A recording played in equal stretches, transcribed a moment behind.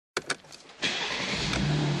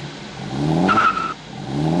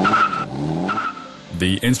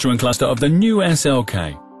the instrument cluster of the new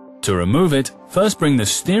SLK. To remove it, first bring the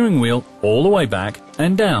steering wheel all the way back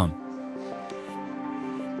and down.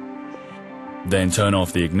 Then turn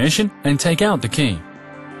off the ignition and take out the key.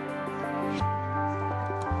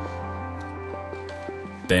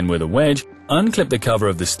 Then with a wedge, unclip the cover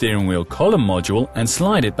of the steering wheel column module and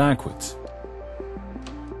slide it backwards.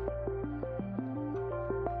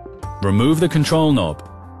 Remove the control knob.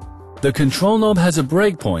 The control knob has a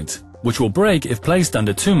break point, which will break if placed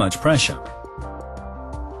under too much pressure.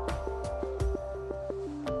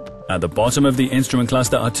 At the bottom of the instrument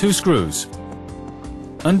cluster are two screws.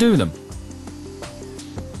 Undo them.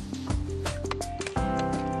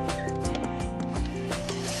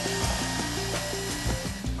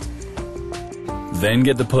 Then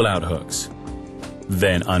get the pull-out hooks.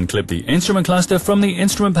 Then unclip the instrument cluster from the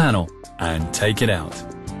instrument panel and take it out.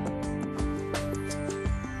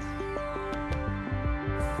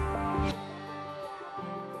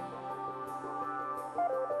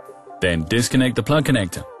 Then disconnect the plug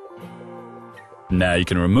connector. Now you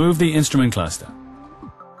can remove the instrument cluster.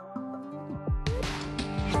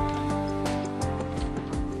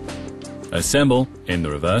 Assemble in the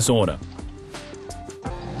reverse order.